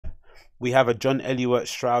We have a John Elliott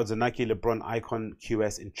Shrouds, a Nike LeBron Icon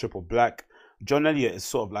QS in triple black. John Elliott is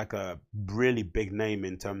sort of like a really big name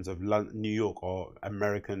in terms of New York or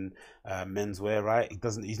American menswear, right?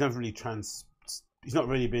 He's never really he's not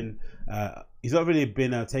really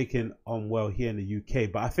been taken on well here in the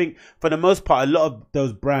UK. But I think for the most part, a lot of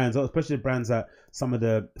those brands, especially the brands that some of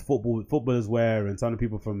the footballers wear and some of the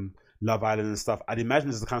people from Love Island and stuff, I'd imagine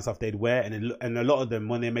this is the kind of stuff they'd wear, and a lot of them,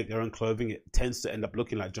 when they make their own clothing, it tends to end up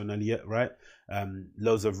looking like John Elliott, right?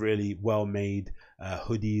 Loads of really well made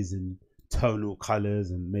hoodies and tonal colors,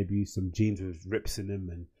 and maybe some jeans with rips in them,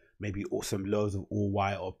 and maybe some loads of all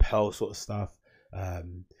white or pearl sort of stuff.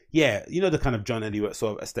 Yeah, you know, the kind of John Elliott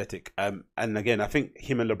sort of aesthetic. And again, I think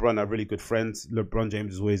him and LeBron are really good friends. LeBron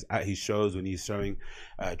James is always at his shows when he's showing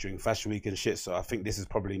during Fashion Week and shit. So I think this is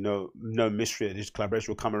probably no mystery that this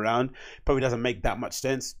collaboration will come around. Probably doesn't make that much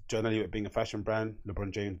sense. John Elliott being a fashion brand,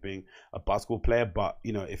 LeBron James being a basketball player. But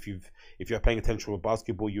you know, if you're paying attention with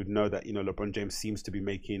basketball, you'd know that, you know, LeBron James seems to be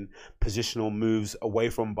making positional moves away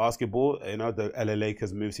from basketball. You know, the LA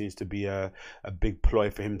Lakers move seems to be a big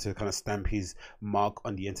ploy for him to kind of stamp his mark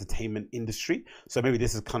on the entertainment industry. So maybe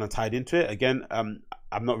this is kind of tied into it. Again,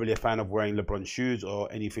 I'm not really a fan of wearing LeBron shoes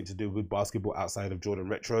or anything to do with basketball outside of Jordan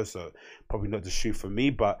Retro, so probably not the shoe for me.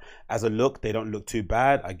 But as a look, they don't look too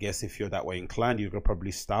bad. I guess if you're that way inclined, you could probably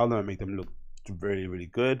style them and make them look really, really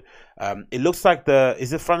good. It looks like is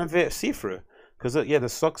the front of it see-through? Because yeah, the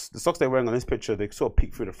socks they're wearing on this picture, they sort of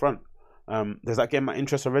peek through the front. Does that get my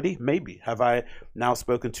interest already? Maybe. Have I now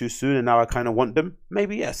spoken too soon and now I kind of want them?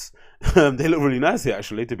 Maybe yes. They look really nice here,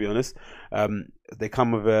 actually, to be honest. They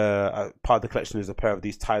come with a part of the collection is a pair of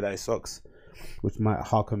these tie-dye socks, which might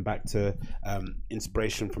harken back to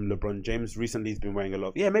inspiration from LeBron James. Recently, he's been wearing a lot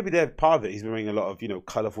of, yeah, maybe they're part of it. He's been wearing a lot of, you know,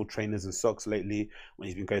 colorful trainers and socks lately when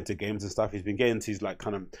he's been going to games and stuff. He's been getting to his like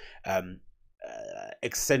kind of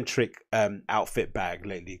eccentric outfit bag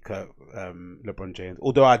lately, LeBron James.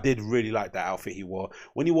 Although I did really like that outfit he wore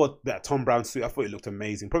when he wore that Tom Brown suit. I thought it looked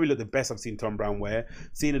amazing. Probably looked the best I've seen Tom Brown wear.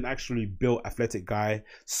 Seeing an actually built athletic guy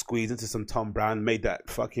squeeze into some Tom Brown made that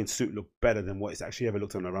fucking suit look better than what it's actually ever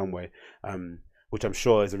looked on the runway. Which I'm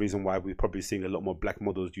sure is the reason why we're probably seeing a lot more black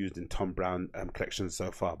models used in Tom Brown collections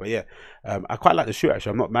so far. But yeah, I quite like the shoe, actually.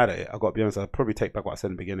 I'm not mad at it. I've got to be honest. I'll probably take back what I said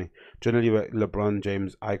in the beginning. Generally, LeBron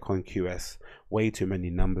James Icon QS. Way too many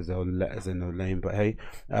numbers or letters in the name. But hey,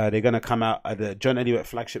 they're going to come out at the John Elliott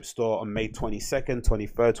flagship store on May 22nd,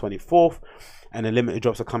 23rd, 24th. And the limited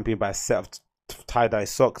drops accompanied by a set of tie-dye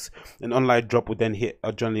socks. An online drop would then hit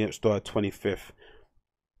a John Elliott store at 25th.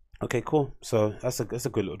 Okay, cool. So that's a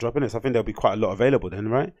good little drop in it. So I think there'll be quite a lot available then,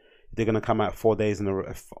 right? They're gonna come out 4 days in a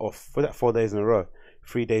row, or for that 4 days in a row,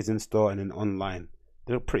 3 days in store and then online.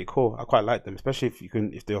 They look pretty cool. I quite like them, especially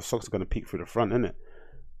if their socks are gonna peek through the front, isn't it?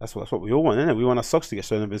 That's what we all want, isn't it? We want our socks to get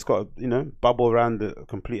shown. If it's got, you know, bubble around the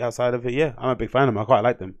complete outside of it, yeah, I'm a big fan of them. I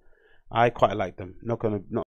quite like them. Not